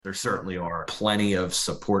There certainly are plenty of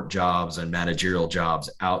support jobs and managerial jobs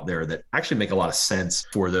out there that actually make a lot of sense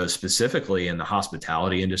for those specifically in the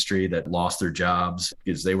hospitality industry that lost their jobs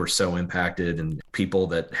because they were so impacted, and people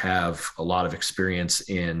that have a lot of experience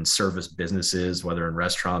in service businesses, whether in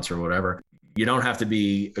restaurants or whatever. You don't have to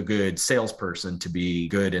be a good salesperson to be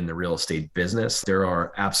good in the real estate business. There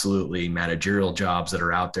are absolutely managerial jobs that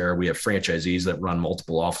are out there. We have franchisees that run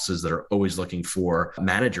multiple offices that are always looking for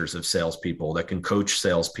managers of salespeople that can coach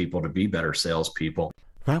salespeople to be better salespeople.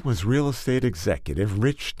 That was real estate executive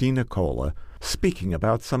Rich DiNicola speaking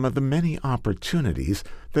about some of the many opportunities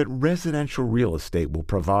that residential real estate will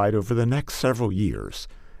provide over the next several years.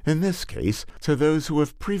 In this case, to those who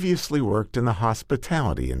have previously worked in the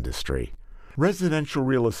hospitality industry. Residential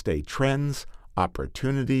real estate trends,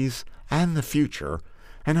 opportunities, and the future,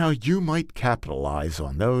 and how you might capitalize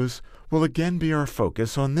on those will again be our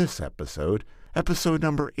focus on this episode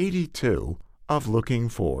number 82 of Looking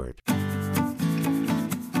Forward.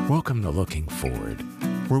 Welcome to Looking Forward,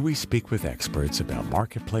 where we speak with experts about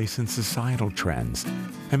marketplace and societal trends,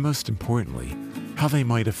 and most importantly, how they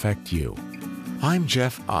might affect you. I'm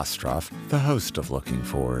Jeff Ostroff, the host of Looking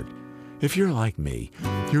Forward. If you're like me,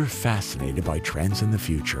 you're fascinated by trends in the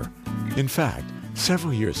future. In fact,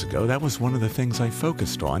 several years ago, that was one of the things I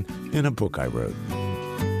focused on in a book I wrote.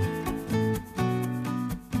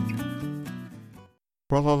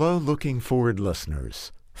 Well, hello, Looking Forward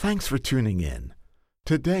listeners. Thanks for tuning in.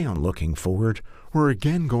 Today on Looking Forward, we're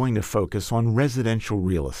again going to focus on residential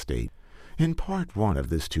real estate. In part one of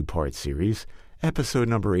this two-part series, episode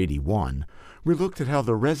number 81, we looked at how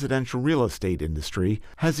the residential real estate industry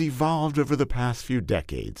has evolved over the past few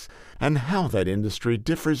decades and how that industry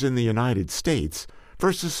differs in the United States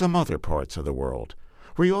versus some other parts of the world.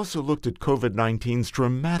 We also looked at COVID-19's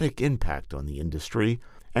dramatic impact on the industry,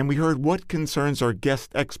 and we heard what concerns our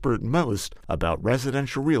guest expert most about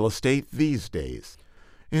residential real estate these days.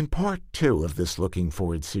 In part two of this Looking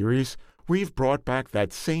Forward series, we've brought back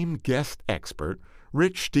that same guest expert,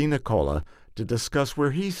 Rich DiNicola, to discuss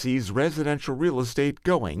where he sees residential real estate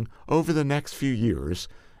going over the next few years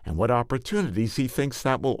and what opportunities he thinks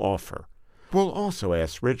that will offer. We'll also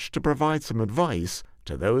ask Rich to provide some advice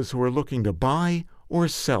to those who are looking to buy or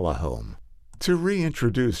sell a home. To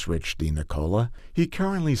reintroduce Rich DiNicola, he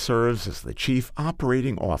currently serves as the Chief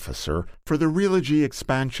Operating Officer for the Realogy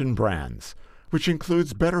Expansion Brands, which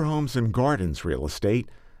includes Better Homes and Gardens Real Estate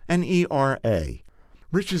and ERA.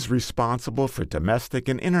 Rich is responsible for domestic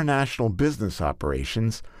and international business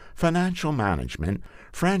operations, financial management,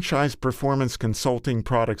 franchise performance consulting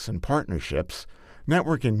products and partnerships,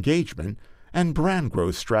 network engagement, and brand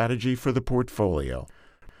growth strategy for the portfolio.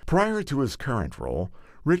 Prior to his current role,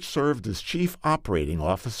 Rich served as Chief Operating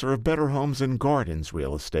Officer of Better Homes and Gardens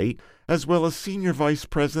Real Estate, as well as Senior Vice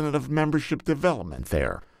President of Membership Development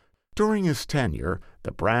there. During his tenure,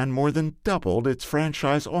 the brand more than doubled its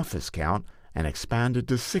franchise office count and expanded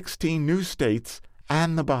to 16 new states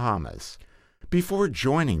and the Bahamas. Before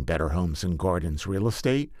joining Better Homes and Gardens Real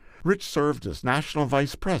Estate, Rich served as National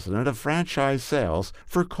Vice President of Franchise Sales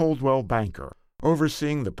for Coldwell Banker,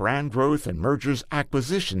 overseeing the brand growth and mergers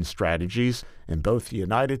acquisition strategies in both the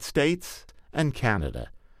United States and Canada.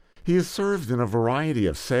 He has served in a variety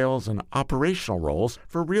of sales and operational roles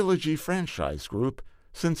for Realogy Franchise Group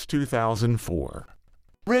since 2004.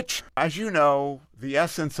 Rich, as you know, the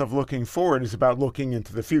essence of Looking Forward is about looking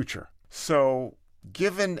into the future. So,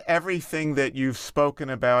 given everything that you've spoken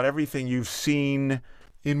about, everything you've seen,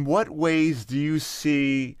 in what ways do you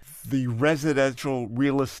see the residential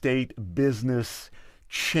real estate business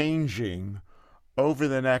changing over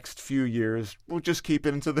the next few years? We'll just keep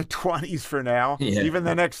it into the 20s for now, even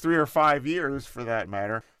the next 3 or 5 years for that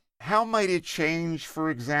matter. How might it change,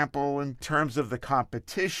 for example, in terms of the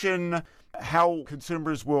competition, how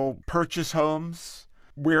consumers will purchase homes,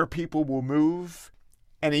 where people will move,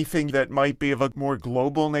 anything that might be of a more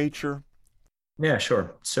global nature? Yeah,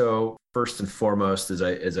 sure. So first and foremost, as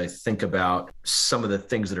I think about some of the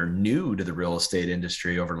things that are new to the real estate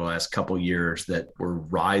industry over the last couple of years that were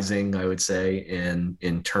rising, I would say,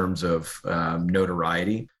 in terms of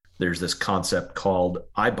notoriety, there's this concept called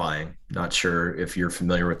iBuying. Not sure if you're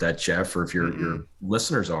familiar with that, Jeff, or if your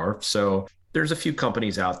listeners are. So there's a few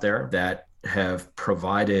companies out there that have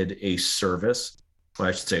provided a service. Well,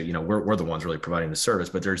 I should say, we're the ones really providing the service,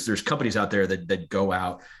 but there's companies out there that go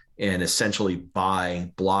out and essentially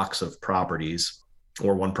buy blocks of properties,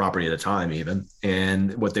 or one property at a time even.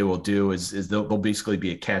 And what they will do is they'll basically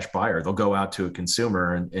be a cash buyer. They'll go out to a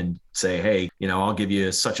consumer and say, hey, I'll give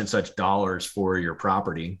you such and such dollars for your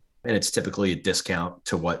property. And it's typically a discount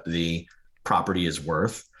to what the property is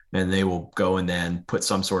worth. and they will go and then put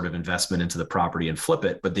some sort of investment into the property and flip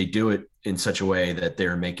it. But they do it in such a way that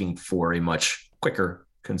they're making for a much quicker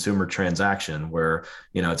consumer transaction where,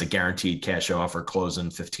 it's a guaranteed cash offer, close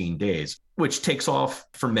in 15 days, which takes off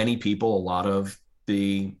for many people a lot of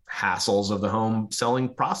the hassles of the home selling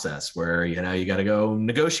process where, you got to go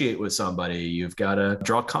negotiate with somebody. You've got to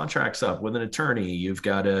draw contracts up with an attorney. You've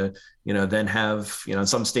got to, then have, in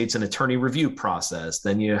some states, an attorney review process.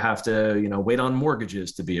 Then you have to, wait on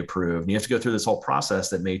mortgages to be approved. And you have to go through this whole process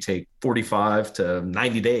that may take 45 to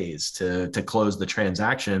 90 days to close the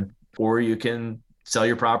transaction. Or you can sell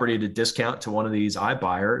your property at a discount to one of these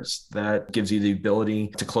iBuyers that gives you the ability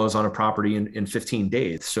to close on a property in 15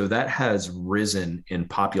 days. So that has risen in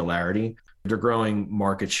popularity. They're growing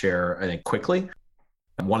market share, I think, quickly.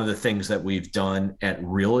 And one of the things that we've done at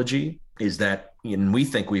Realogy is that, and we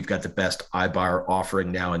think we've got the best iBuyer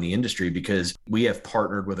offering now in the industry because we have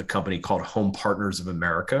partnered with a company called Home Partners of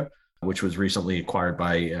America, which was recently acquired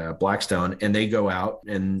by Blackstone. And they go out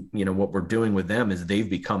and, what we're doing with them is they've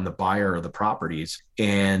become the buyer of the properties.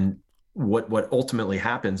 And what ultimately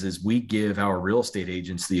happens is we give our real estate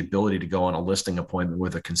agents the ability to go on a listing appointment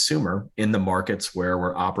with a consumer in the markets where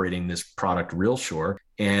we're operating this product RealSure.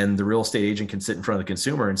 And the real estate agent can sit in front of the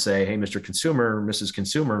consumer and say, hey, Mr. Consumer, Mrs.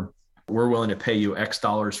 Consumer, we're willing to pay you X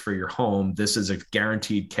dollars for your home. This is a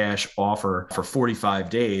guaranteed cash offer for 45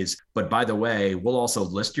 days. But by the way, we'll also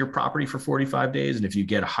list your property for 45 days. And if you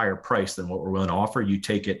get a higher price than what we're willing to offer, you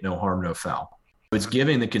take it, no harm, no foul. It's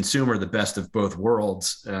giving the consumer the best of both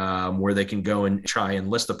worlds, where they can go and try and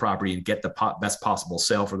list the property and get the best possible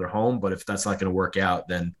sale for their home. But if that's not going to work out,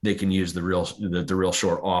 then they can use the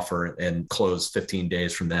RealSure offer and close 15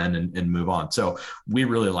 days from then and move on. So we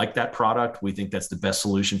really like that product. We think that's the best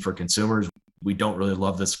solution for consumers. We don't really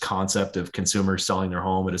love this concept of consumers selling their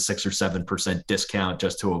home at a 6 or 7% discount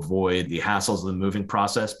just to avoid the hassles of the moving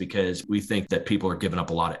process, because we think that people are giving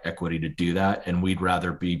up a lot of equity to do that. And we'd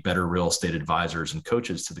rather be better real estate advisors and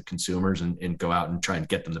coaches to the consumers and go out and try and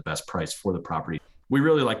get them the best price for the property. We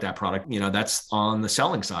really like that product. That's on the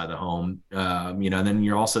selling side of the home. And then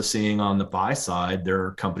you're also seeing on the buy side, there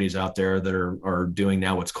are companies out there that are doing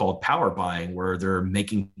now what's called power buying, where they're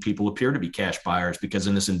making people appear to be cash buyers, because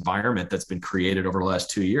in this environment that's been created over the last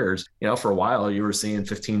 2 years, for a while you were seeing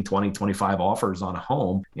 15, 20, 25 offers on a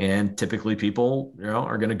home. And typically people,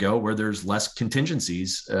 are going to go where there's less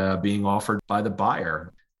contingencies being offered by the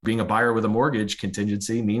buyer. Being a buyer with a mortgage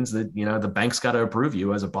contingency means that, the bank's got to approve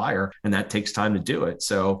you as a buyer, and that takes time to do it.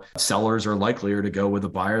 So sellers are likelier to go with a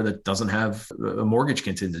buyer that doesn't have a mortgage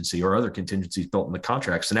contingency or other contingencies built in the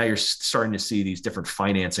contract. So now you're starting to see these different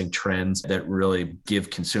financing trends that really give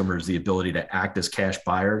consumers the ability to act as cash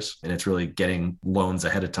buyers. And it's really getting loans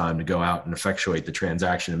ahead of time to go out and effectuate the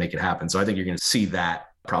transaction and make it happen. So I think you're going to see that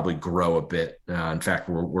probably grow a bit. In fact,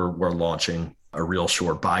 we're launching a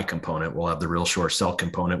RealSure buy component. We'll have the RealSure sell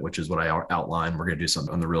component, which is what I outlined. We're going to do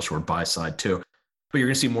something on the RealSure buy side too. But you're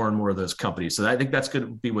going to see more and more of those companies. So I think that's going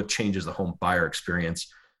to be what changes the home buyer experience.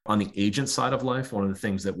 On the agent side of life, one of the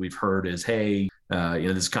things that we've heard is, hey,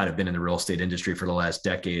 this has kind of been in the real estate industry for the last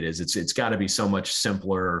decade, is it's got to be so much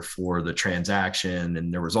simpler for the transaction.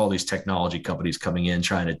 And there was all these technology companies coming in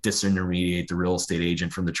trying to disintermediate the real estate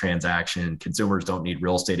agent from the transaction. Consumers don't need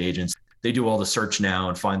real estate agents. They do all the search now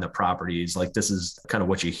and find the properties. Like, this is kind of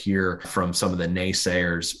what you hear from some of the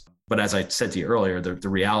naysayers. But as I said to you earlier, the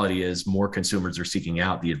reality is more consumers are seeking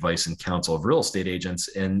out the advice and counsel of real estate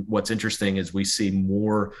agents. And what's interesting is we see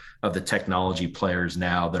more of the technology players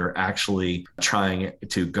now that are actually trying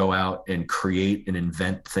to go out and create and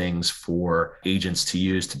invent things for agents to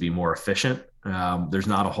use to be more efficient. There's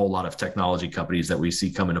not a whole lot of technology companies that we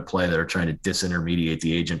see come into play that are trying to disintermediate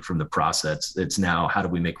the agent from the process. It's now, how do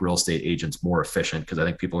we make real estate agents more efficient? Because I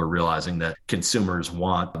think people are realizing that consumers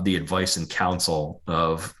want the advice and counsel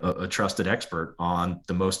of a trusted expert on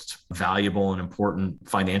the most valuable and important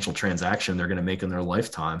financial transaction they're going to make in their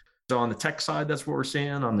lifetime. So on the tech side, that's what we're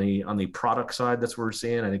seeing. On the product side, that's what we're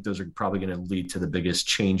seeing. I think those are probably going to lead to the biggest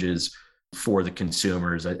changes for the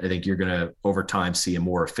consumers. I think you're going to, over time, see a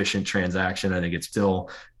more efficient transaction. I think it's still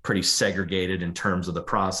pretty segregated in terms of the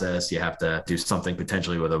process. You have to do something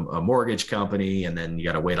potentially with a mortgage company, and then you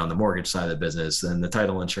got to wait on the mortgage side of the business, then the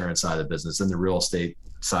title insurance side of the business, then the real estate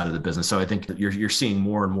side of the business. So I think that you're seeing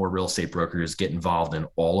more and more real estate brokers get involved in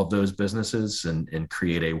all of those businesses and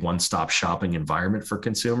create a one-stop shopping environment for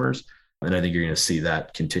consumers. And I think you're going to see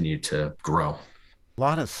that continue to grow. A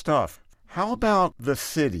lot of stuff. How about the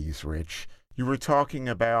cities, Rich? You were talking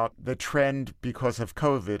about the trend because of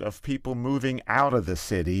COVID of people moving out of the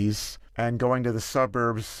cities and going to the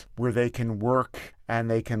suburbs where they can work and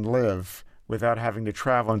they can live without having to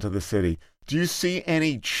travel into the city. Do you see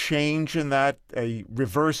any change in that, a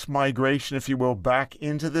reverse migration, if you will, back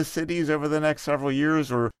into the cities over the next several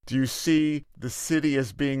years? Or do you see the city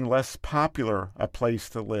as being less popular a place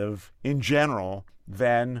to live in general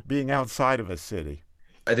than being outside of a city?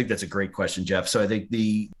 I think that's a great question, Jeff. So I think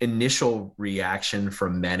the initial reaction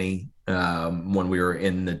from many when we were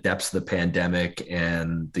in the depths of the pandemic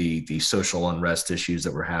and the social unrest issues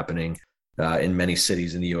that were happening in many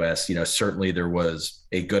cities in the U.S., certainly there was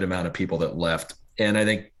a good amount of people that left, and I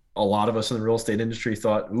think a lot of us in the real estate industry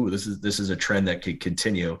thought, "Ooh, this is a trend that could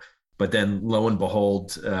continue." But then, lo and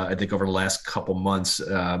behold, I think over the last couple months,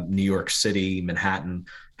 New York City, Manhattan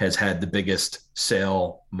has had the biggest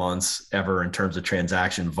sale months ever in terms of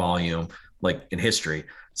transaction volume, like in history.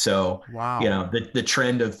 So, wow. The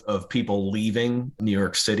trend of people leaving New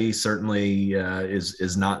York City certainly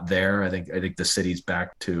is not there. I think the city's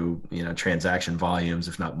back to transaction volumes,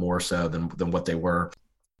 if not more so than what they were.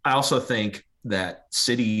 I also think that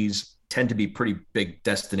cities tend to be pretty big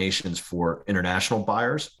destinations for international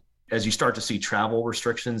buyers. As you start to see travel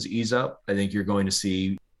restrictions ease up, I think you're going to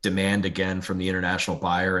see demand again from the international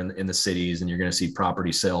buyer in the cities, and you're going to see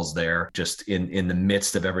property sales there. Just in the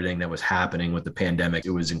midst of everything that was happening with the pandemic, it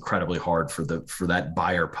was incredibly hard for that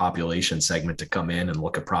buyer population segment to come in and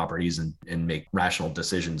look at properties and make rational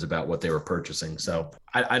decisions about what they were purchasing. So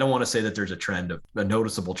I don't want to say that there's a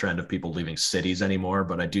noticeable trend of people leaving cities anymore,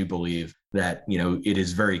 but I do believe that it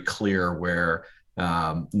is very clear where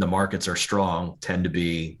the markets are strong, tend to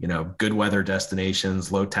be, good weather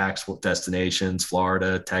destinations, low tax destinations,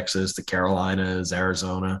 Florida, Texas, the Carolinas,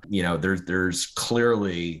 Arizona. There's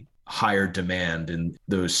clearly higher demand in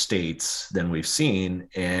those states than we've seen,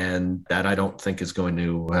 and that I don't think is going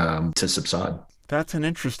to subside. That's an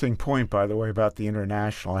interesting point, by the way, about the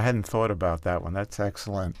international. I hadn't thought about that one. That's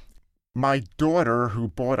excellent. My daughter, who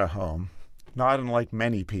bought a home, not unlike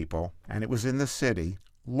many people, and it was in the city,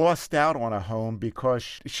 lost out on a home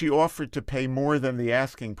because she offered to pay more than the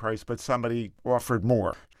asking price, but somebody offered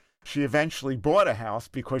more. She eventually bought a house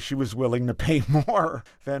because she was willing to pay more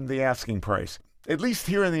than the asking price. At least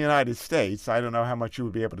here in the United States, I don't know how much you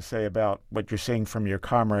would be able to say about what you're seeing from your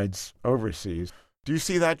comrades overseas. Do you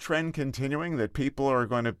see that trend continuing, that people are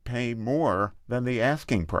going to pay more than the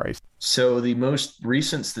asking price? So the most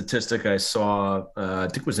recent statistic I saw, I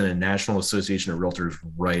think was in a National Association of Realtors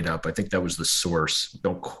write-up. I think that was the source.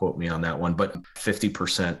 Don't quote me on that one, but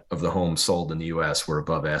 50% of the homes sold in the U.S. were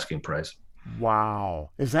above asking price.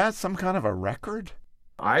 Wow. Is that some kind of a record?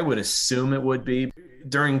 I would assume it would be.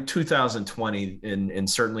 During 2020, and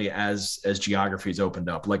certainly as geographies opened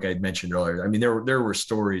up, like I mentioned earlier, I mean, there were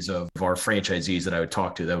stories of our franchisees that I would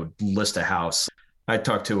talk to that would list a house. I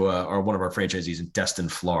talked to one of our franchisees in Destin,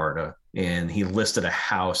 Florida, and he listed a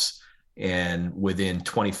house, and within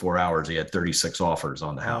 24 hours, he had 36 offers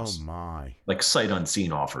on the house. Oh my! Like sight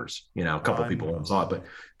unseen offers. A couple of people saw it,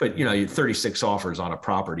 but 36 offers on a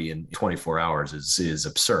property in 24 hours is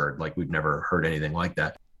absurd. Like we've never heard anything like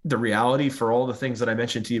that. The reality for all the things that I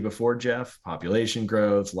mentioned to you before, Jeff, population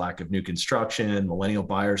growth, lack of new construction, millennial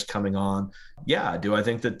buyers coming on. Yeah. Do I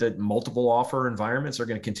think that multiple offer environments are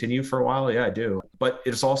going to continue for a while? Yeah, I do. But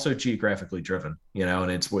it's also geographically driven,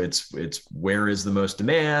 and it's where is the most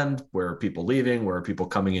demand? Where are people leaving? Where are people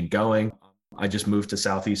coming and going? I just moved to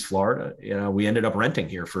Southeast Florida. We ended up renting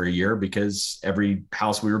here for a year because every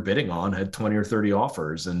house we were bidding on had 20 or 30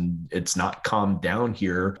 offers, and it's not calmed down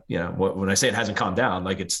here. When I say it hasn't calmed down,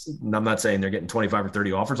 I'm not saying they're getting 25 or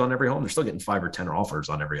 30 offers on every home. They're still getting 5 or 10 offers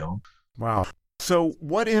on every home. Wow. So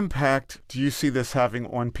what impact do you see this having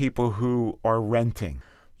on people who are renting?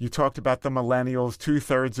 You talked about the millennials,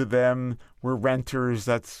 2/3 of them were renters.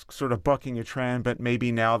 That's sort of bucking a trend, but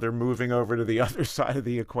maybe now they're moving over to the other side of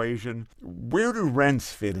the equation. Where do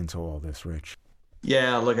rents fit into all this, Rich?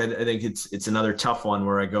 Yeah, look, I think it's another tough one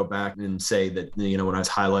where I go back and say that, when I was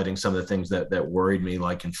highlighting some of the things that worried me,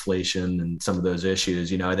 like inflation and some of those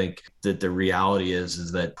issues, I think that the reality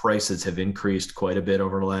is that prices have increased quite a bit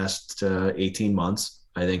over the last 18 months.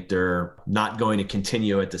 I think they're not going to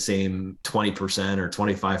continue at the same 20% or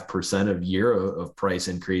 25% of year of price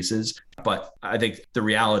increases. But I think the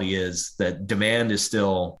reality is that demand is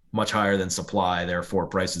still much higher than supply. Therefore,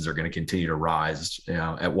 prices are going to continue to rise.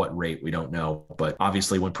 At what rate, we don't know. But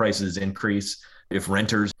obviously, when prices increase, if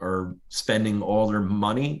renters are spending all their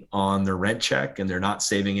money on their rent check and they're not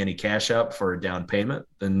saving any cash up for a down payment,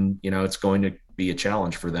 then, it's going to be a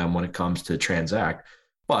challenge for them when it comes to transact.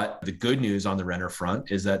 But the good news on the renter front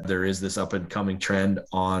is that there is this up and coming trend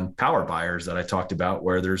on power buyers that I talked about,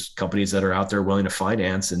 where there's companies that are out there willing to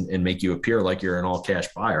finance and make you appear like you're an all cash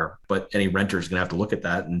buyer. But any renter is going to have to look at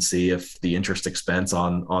that and see if the interest expense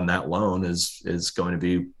on that loan is going to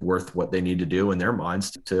be worth what they need to do in their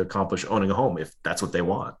minds to accomplish owning a home, if that's what they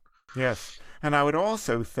want. Yes. And I would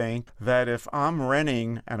also think that if I'm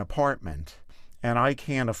renting an apartment and I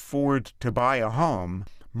can't afford to buy a home,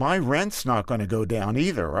 my rent's not going to go down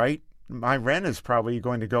either, right? My rent is probably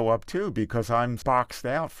going to go up too because I'm boxed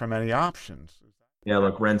out from any options. Yeah,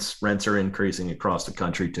 look, rents are increasing across the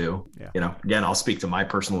country too. Yeah. Again, I'll speak to my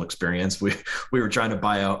personal experience. We were trying to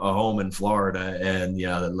buy a home in Florida, and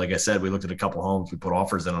like I said, we looked at a couple homes. We put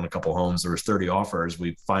offers in on a couple homes. There was 30 offers.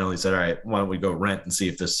 We finally said, all right, why don't we go rent and see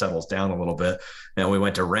if this settles down a little bit? And we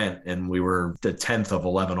went to rent, and we were the 10th of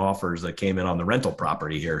 11 offers that came in on the rental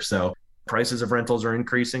property here. So prices of rentals are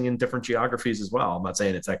increasing in different geographies as well. I'm not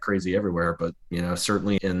saying it's that crazy everywhere, but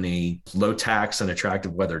certainly in the low tax and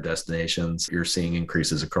attractive weather destinations, you're seeing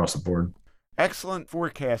increases across the board. Excellent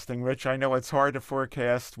forecasting, Rich. I know it's hard to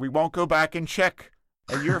forecast. We won't go back and check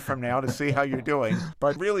a year from now to see how you're doing,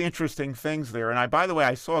 but really interesting things there. And by the way,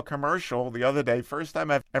 I saw a commercial the other day, first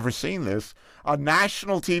time I've ever seen this, a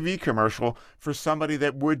national TV commercial for somebody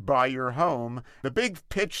that would buy your home. The big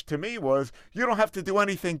pitch to me was, you don't have to do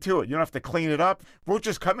anything to it. You don't have to clean it up. We'll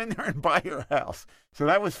just come in there and buy your house. So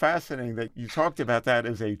that was fascinating that you talked about that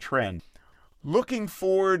as a trend. Looking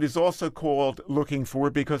forward is also called looking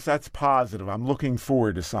forward because that's positive. I'm looking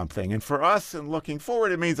forward to something. And for us, in looking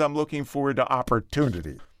forward, it means I'm looking forward to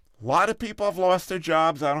opportunity. A lot of people have lost their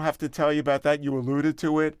jobs. I don't have to tell you about that. You alluded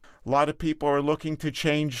to it. A lot of people are looking to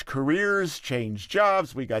change careers, change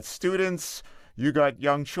jobs. We got students. You got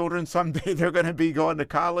young children. Someday they're going to be going to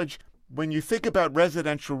college. When you think about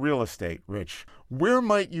residential real estate, Rich, where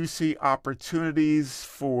might you see opportunities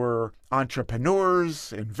for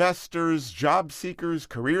entrepreneurs, investors, job seekers,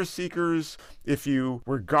 career seekers? If you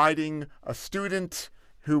were guiding a student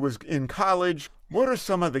who was in college, what are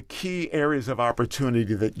some of the key areas of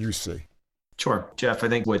opportunity that you see? Sure, Jeff. I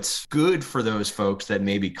think what's good for those folks that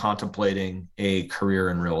may be contemplating a career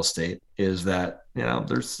in real estate is that,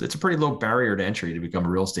 it's a pretty low barrier to entry to become a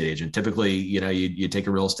real estate agent. Typically, you take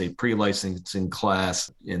a real estate pre-licensing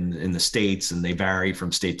class in the States, and they vary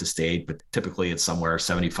from state to state, but typically it's somewhere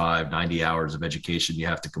 75, 90 hours of education you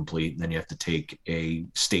have to complete. And then you have to take a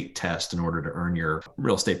state test in order to earn your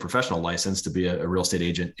real estate professional license to be a real estate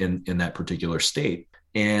agent in that particular state.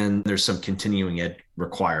 And there's some continuing ed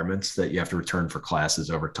requirements that you have to return for classes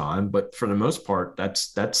over time. But for the most part,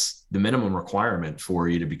 that's the minimum requirement for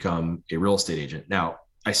you to become a real estate agent. Now,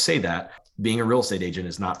 I say that being a real estate agent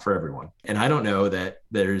is not for everyone. And I don't know that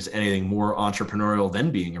there's anything more entrepreneurial than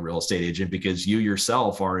being a real estate agent, because you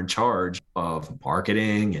yourself are in charge of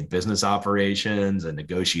marketing and business operations and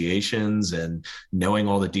negotiations and knowing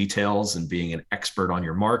all the details and being an expert on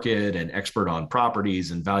your market and expert on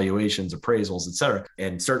properties and valuations, appraisals, et cetera.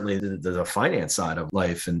 And certainly the finance side of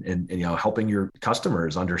life and helping your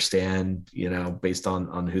customers understand, based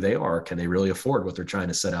on who they are, can they really afford what they're trying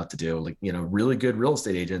to set out to do? Really good real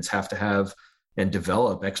estate agents have to have and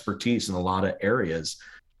develop expertise in a lot of areas.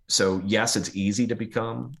 So yes, it's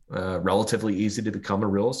relatively easy to become a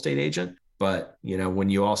real estate agent. But, when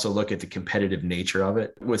you also look at the competitive nature of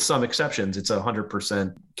it, with some exceptions, it's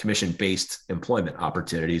 100% commission-based employment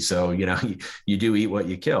opportunity. So, you do eat what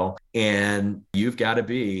you kill, and you've got to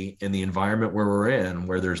be in the environment where we're in,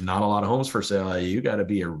 where there's not a lot of homes for sale. You got to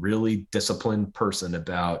be a really disciplined person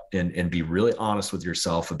about and be really honest with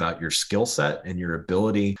yourself about your skill set and your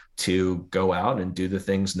ability to go out and do the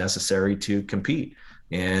things necessary to compete.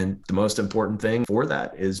 And the most important thing for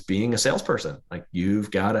that is being a salesperson.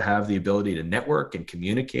 You've got to have the ability to network and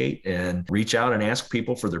communicate and reach out and ask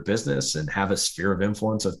people for their business and have a sphere of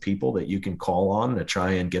influence of people that you can call on to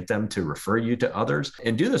try and get them to refer you to others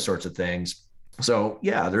and do those sorts of things. So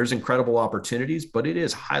yeah, there's incredible opportunities, but it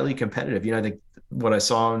is highly competitive. I think what I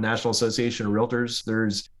saw in National Association of Realtors,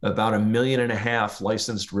 there's about 1.5 million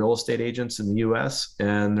licensed real estate agents in the US,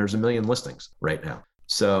 and there's 1 million listings right now.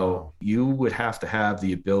 So you would have to have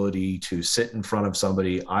the ability to sit in front of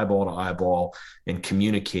somebody eyeball to eyeball and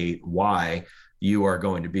communicate why you are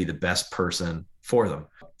going to be the best person for them.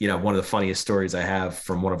 One of the funniest stories I have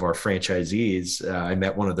from one of our franchisees, I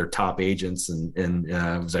met one of their top agents and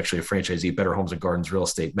it was actually a franchisee, Better Homes and Gardens Real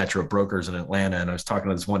Estate, Metro Brokers in Atlanta. And I was talking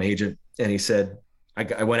to this one agent, and he said,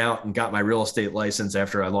 I went out and got my real estate license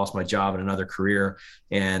after I lost my job in another career.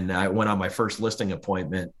 And I went on my first listing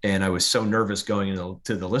appointment, and I was so nervous going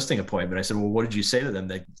to the listing appointment. I said, well, what did you say to them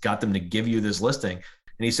that got them to give you this listing?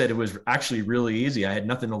 And he said it was actually really easy. I had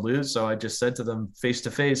nothing to lose. So I just said to them face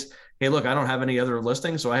to face, hey, look, I don't have any other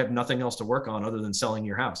listings, so I have nothing else to work on other than selling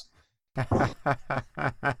your house.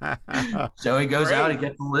 So he goes out, he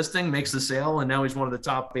gets the listing, makes the sale, and now he's one of the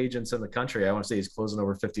top agents in the country. I want to say he's closing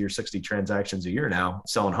over 50 or 60 transactions a year now,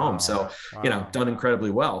 selling homes. So, done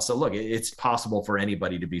incredibly well. So look, it's possible for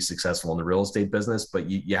anybody to be successful in the real estate business, but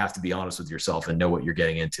you have to be honest with yourself and know what you're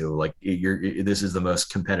getting into. Like this is the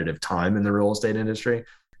most competitive time in the real estate industry.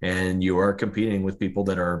 And you are competing with people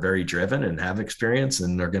that are very driven and have experience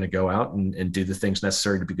and are going to go out and do the things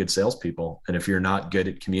necessary to be good salespeople. And if you're not good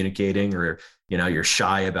at communicating, or, you're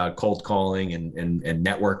shy about cold calling and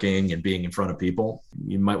networking and being in front of people,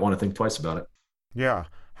 you might want to think twice about it. Yeah.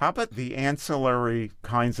 How about the ancillary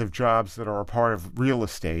kinds of jobs that are a part of real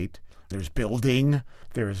estate? There's building,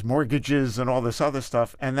 there's mortgages and all this other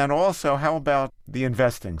stuff. And then also, how about the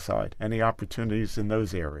investing side? Any opportunities in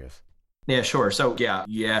those areas? Yeah, sure. So yeah,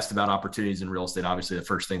 you asked about opportunities in real estate. Obviously, the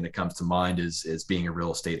first thing that comes to mind is being a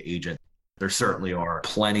real estate agent. There certainly are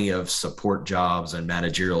plenty of support jobs and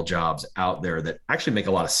managerial jobs out there that actually make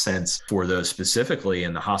a lot of sense for those specifically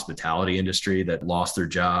in the hospitality industry that lost their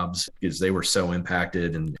jobs because they were so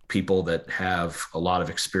impacted, and people that have a lot of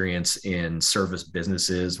experience in service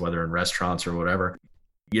businesses, whether in restaurants or whatever.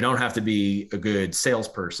 You don't have to be a good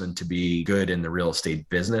salesperson to be good in the real estate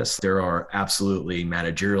business. There are absolutely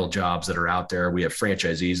managerial jobs that are out there. We have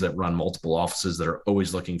franchisees that run multiple offices that are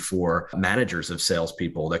always looking for managers of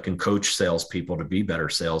salespeople that can coach salespeople to be better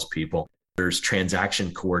salespeople. There's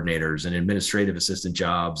transaction coordinators and administrative assistant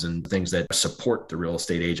jobs and things that support the real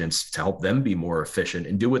estate agents to help them be more efficient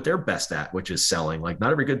and do what they're best at, which is selling. Like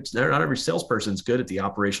not every salesperson is good at the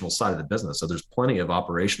operational side of the business. So there's plenty of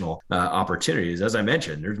operational opportunities. As I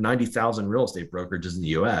mentioned, there's 90,000 real estate brokerages in the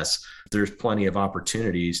US. There's plenty of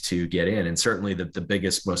opportunities to get in. And certainly the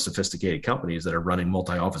biggest, most sophisticated companies that are running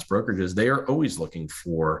multi-office brokerages, they are always looking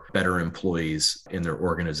for better employees in their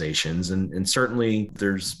organizations. And certainly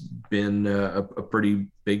there's been a pretty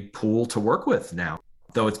big pool to work with now,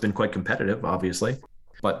 though it's been quite competitive, obviously.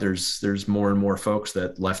 But there's more and more folks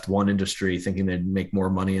that left one industry thinking they'd make more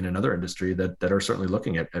money in another industry that are certainly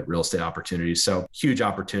looking at real estate opportunities. So huge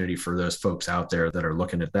opportunity for those folks out there that are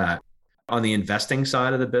looking at that. On the investing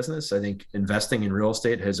side of the business, I think investing in real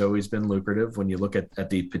estate has always been lucrative when you look at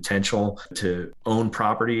the potential to own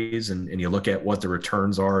properties and you look at what the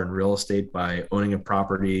returns are in real estate by owning a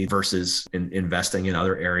property versus investing in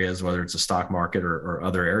other areas, whether it's a stock market or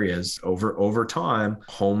other areas. Over time,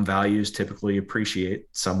 home values typically appreciate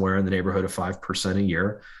somewhere in the neighborhood of 5% a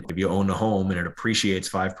year. If you own a home and it appreciates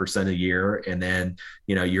 5% a year, and then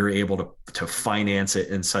you're able to finance it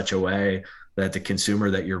in such a way that the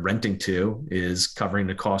consumer that you're renting to is covering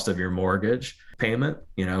the cost of your mortgage payment,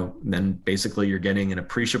 then basically you're getting an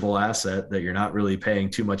appreciable asset that you're not really paying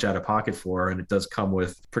too much out of pocket for. And it does come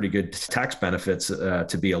with pretty good tax benefits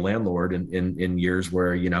to be a landlord in years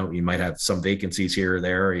where, you might have some vacancies here or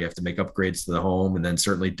there, or you have to make upgrades to the home, and then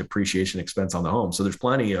certainly depreciation expense on the home. So there's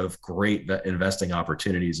plenty of great investing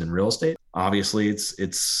opportunities in real estate. Obviously,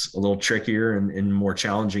 it's a little trickier and more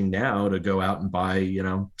challenging now to go out and buy,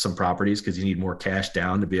 some properties because you need more cash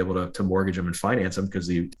down to be able to mortgage them and finance them because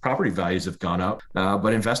the property values have gone up.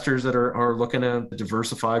 But investors that are looking to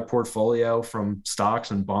diversify portfolio from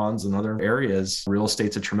stocks and bonds and other areas, real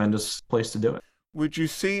estate's a tremendous place to do it. Would you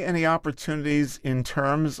see any opportunities in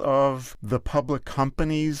terms of the public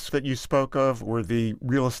companies that you spoke of or the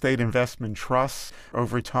real estate investment trusts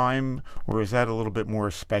over time, or is that a little bit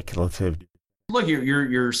more speculative? Look,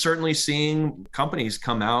 you're certainly seeing companies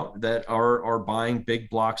come out that are buying big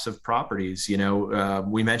blocks of properties.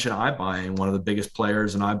 We mentioned iBuying. One of the biggest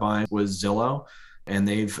players in iBuying was Zillow. And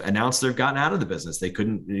they've announced they've gotten out of the business. They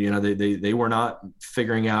couldn't, they were not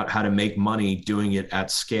figuring out how to make money doing it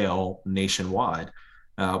at scale nationwide,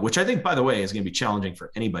 which I think, by the way, is going to be challenging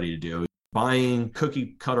for anybody to do. Buying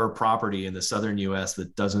cookie cutter property in the southern U.S.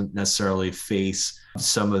 that doesn't necessarily face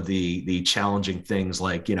some of the challenging things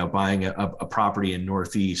like, buying a property in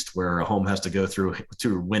Northeast where a home has to go through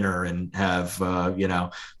winter and have,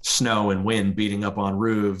 snow and wind beating up on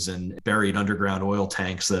roofs and buried underground oil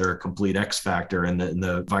tanks that are a complete X factor in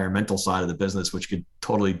the environmental side of the business, which could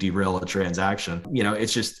totally derail a transaction.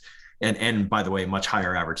 It's just, and by the way, much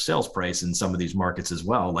higher average sales price in some of these markets as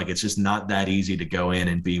well. Like, it's just not that easy to go in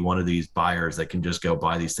and be one of these buyers that can just go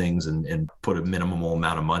buy these things and put a minimal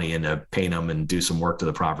amount of money into paint them and do some work to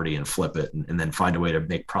the property and flip it and then find a way to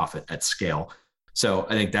make profit at scale. So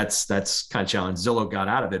I think that's kind of challenged. Zillow got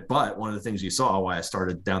out of it, but one of the things you saw why I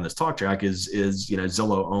started down this talk track is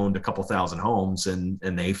Zillow owned a couple thousand homes, and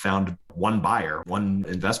they found one buyer, one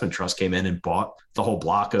investment trust came in and bought the whole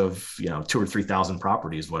block of 2,000 or 3,000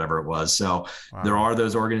 properties, whatever it was. So wow. There are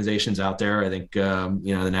those organizations out there. I think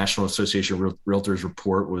the National Association of Realtors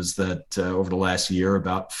report was that over the last year,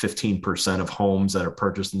 about 15% of homes that are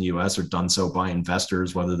purchased in the U.S. are done so by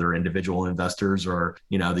investors, whether they're individual investors or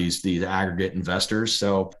these aggregate investors.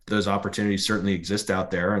 So those opportunities certainly exist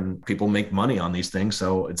out there, and people make money on these things.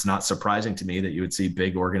 So it's not surprising to me that you would see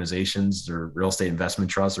big organizations or real estate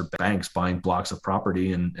investment trusts or banks buying blocks of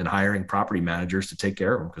property and hiring property managers to take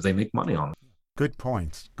care of them because they make money on them. Good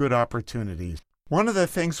points. Good opportunities. One of the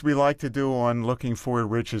things we like to do on Looking Forward,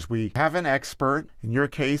 Rich, is we have an expert. In your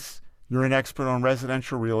case, you're an expert on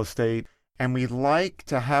residential real estate, and we like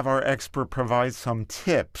to have our expert provide some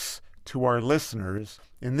tips to our listeners.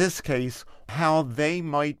 In this case, how they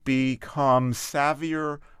might become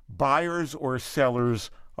savvier buyers or sellers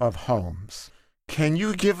of homes. Can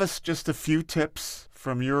you give us just a few tips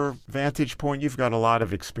from your vantage point? You've got a lot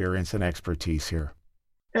of experience and expertise here.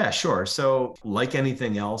 Yeah, sure. So like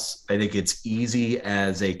anything else, I think it's easy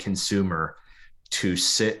as a consumer to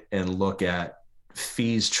sit and look at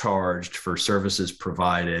fees charged for services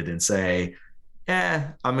provided and say,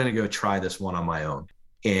 I'm going to go try this one on my own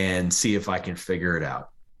and see if I can figure it out.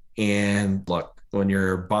 And look, when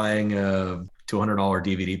you're buying a $200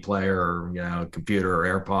 DVD player or, computer or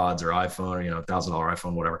AirPods or iPhone, or, $1,000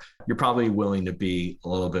 iPhone, whatever, you're probably willing to be a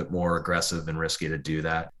little bit more aggressive and risky to do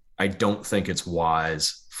that. I don't think it's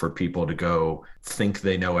wise for people to go think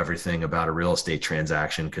they know everything about a real estate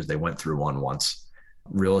transaction because they went through one once.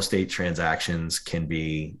 Real estate transactions can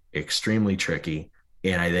be extremely tricky.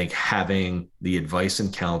 And I think having the advice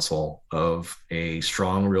and counsel of a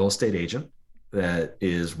strong real estate agent that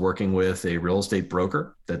is working with a real estate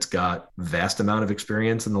broker that's got vast amount of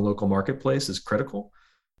experience in the local marketplace is critical.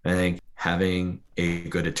 I think having a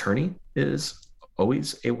good attorney is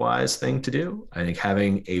always a wise thing to do. I think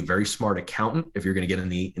having a very smart accountant, if you're going to get in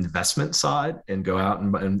the investment side and go out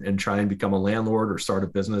and try and become a landlord or start a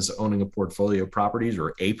business owning a portfolio of properties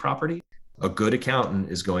or a property, a good accountant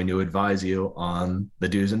is going to advise you on the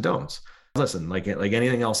do's and don'ts. Listen, like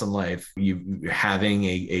anything else in life, you having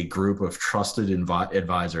a group of trusted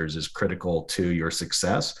advisors is critical to your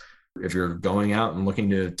success. If you're going out and looking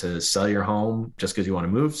to sell your home just because you want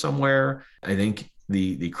to move somewhere, I think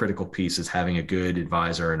the critical piece is having a good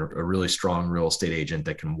advisor and a really strong real estate agent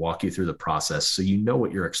that can walk you through the process so you know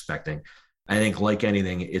what you're expecting. I think like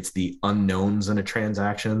anything, it's the unknowns in a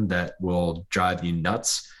transaction that will drive you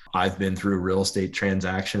nuts. I've been through real estate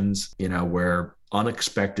transactions, where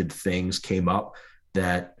unexpected things came up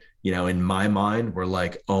that, in my mind were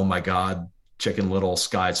like, oh my God, Chicken Little,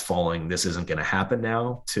 sky's falling. This isn't going to happen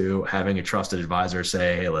now, to having a trusted advisor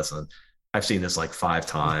say, hey, listen, I've seen this like 5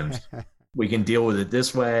 times. We can deal with it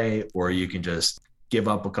this way, or you can just give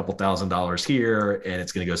up a couple $1,000s here and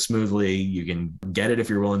it's going to go smoothly. You can get it if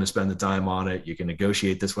you're willing to spend the time on it. You can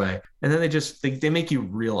negotiate this way. And then they make you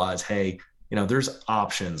realize, hey, there's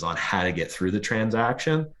options on how to get through the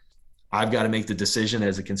transaction. I've got to make the decision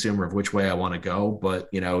as a consumer of which way I want to go. But,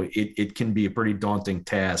 it can be a pretty daunting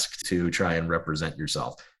task to try and represent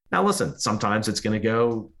yourself. Now, listen, sometimes it's going to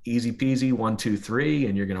go easy peasy, 1, 2, 3,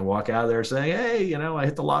 and you're going to walk out of there saying, hey, I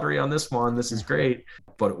hit the lottery on this one. This is great.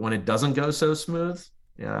 But when it doesn't go so smooth,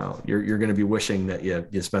 you're going to be wishing that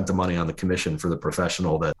you spent the money on the commission for the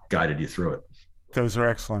professional that guided you through it. Those are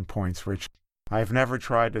excellent points, Rich. I've never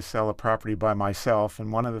tried to sell a property by myself.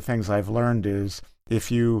 And one of the things I've learned is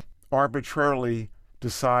if you arbitrarily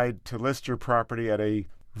decide to list your property at a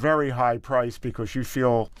very high price because you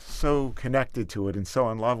feel so connected to it and so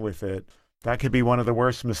in love with it, that could be one of the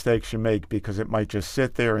worst mistakes you make, because it might just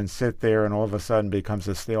sit there and all of a sudden becomes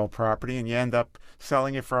a stale property and you end up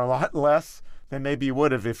selling it for a lot less than maybe you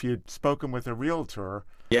would have if you'd spoken with a realtor.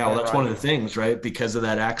 Yeah, well, that's one of the things, right? Because of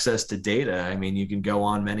that access to data. I mean, you can go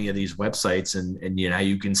on many of these websites and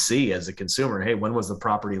you can see as a consumer, hey, when was the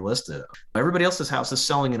property listed? Everybody else's house is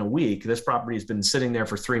selling in a week. This property has been sitting there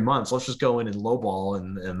for 3 months. Let's just go in and lowball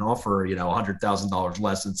and offer, $100,000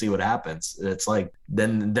 less and see what happens. It's like,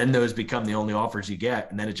 then those become the only offers you get.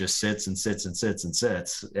 And then it just sits and sits and sits and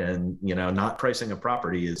sits. And, not pricing a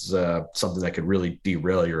property is something that could really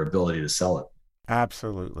derail your ability to sell it.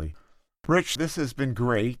 Absolutely. Rich, this has been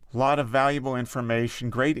great. A lot of valuable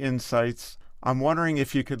information, great insights. I'm wondering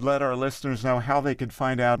if you could let our listeners know how they could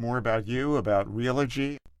find out more about you, about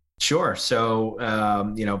Realogy. Sure. So,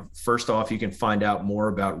 first off, you can find out more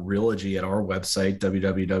about Realogy at our website,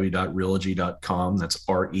 www.realogy.com. That's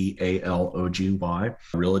Realogy,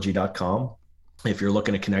 Realogy.com. If you're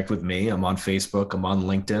looking to connect with me, I'm on Facebook, I'm on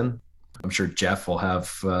LinkedIn. I'm sure Jeff will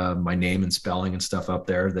have my name and spelling and stuff up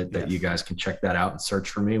there that you guys can check that out and search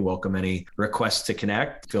for me. Welcome any requests to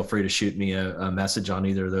connect. Feel free to shoot me a message on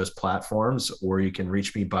either of those platforms, or you can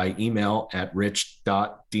reach me by email at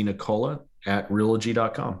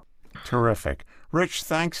rich.dnicola@realogy.com. Terrific. Rich,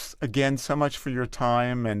 thanks again so much for your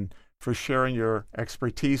time and for sharing your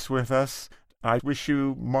expertise with us. I wish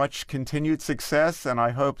you much continued success, and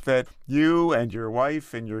I hope that you and your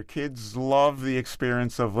wife and your kids love the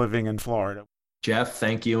experience of living in Florida. Jeff,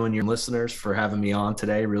 thank you and your listeners for having me on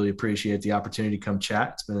today. Really appreciate the opportunity to come chat.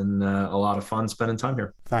 It's been a lot of fun spending time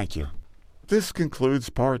here. Thank you. This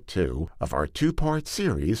concludes part 2 of our 2-part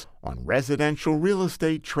series on residential real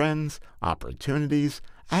estate trends, opportunities,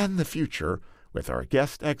 and the future with our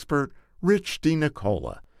guest expert, Rich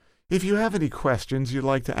DiNicola. If you have any questions you'd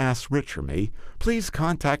like to ask Rich or me, please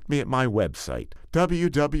contact me at my website,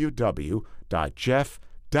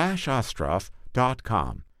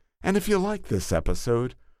 www.jeff-ostroff.com. And if you like this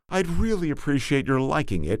episode, I'd really appreciate your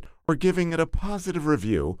liking it or giving it a positive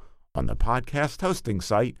review on the podcast hosting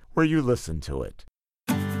site where you listen to it.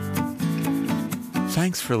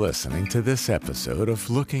 Thanks for listening to this episode of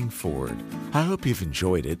Looking Forward. I hope you've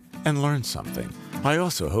enjoyed it and learned something. I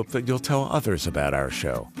also hope that you'll tell others about our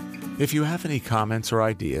show. If you have any comments or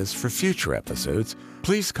ideas for future episodes,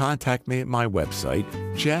 please contact me at my website,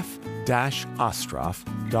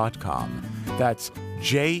 jeff-ostroff.com. That's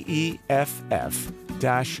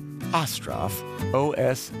JEFF-Ostroff,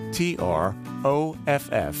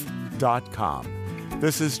 OSTROFF.com.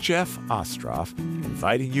 This is Jeff Ostroff,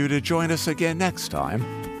 inviting you to join us again next time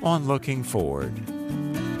on Looking Forward.